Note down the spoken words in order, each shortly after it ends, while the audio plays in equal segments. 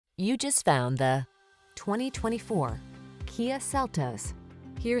You just found the 2024 Kia Seltos.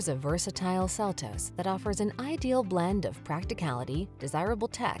 Here's a versatile Seltos that offers an ideal blend of practicality, desirable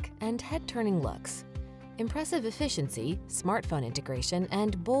tech, and head-turning looks. Impressive efficiency, smartphone integration,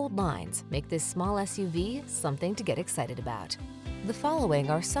 and bold lines make this small SUV something to get excited about. The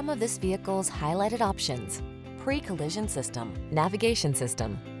following are some of this vehicle's highlighted options: pre-collision system, navigation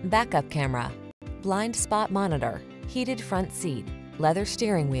system, backup camera, blind spot monitor, heated front seat, leather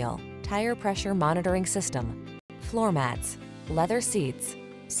steering wheel, tire pressure monitoring system, floor mats, leather seats,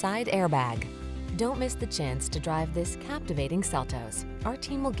 side airbag. Don't miss the chance to drive this captivating Seltos. Our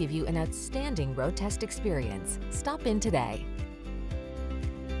team will give you an outstanding road test experience. Stop in today.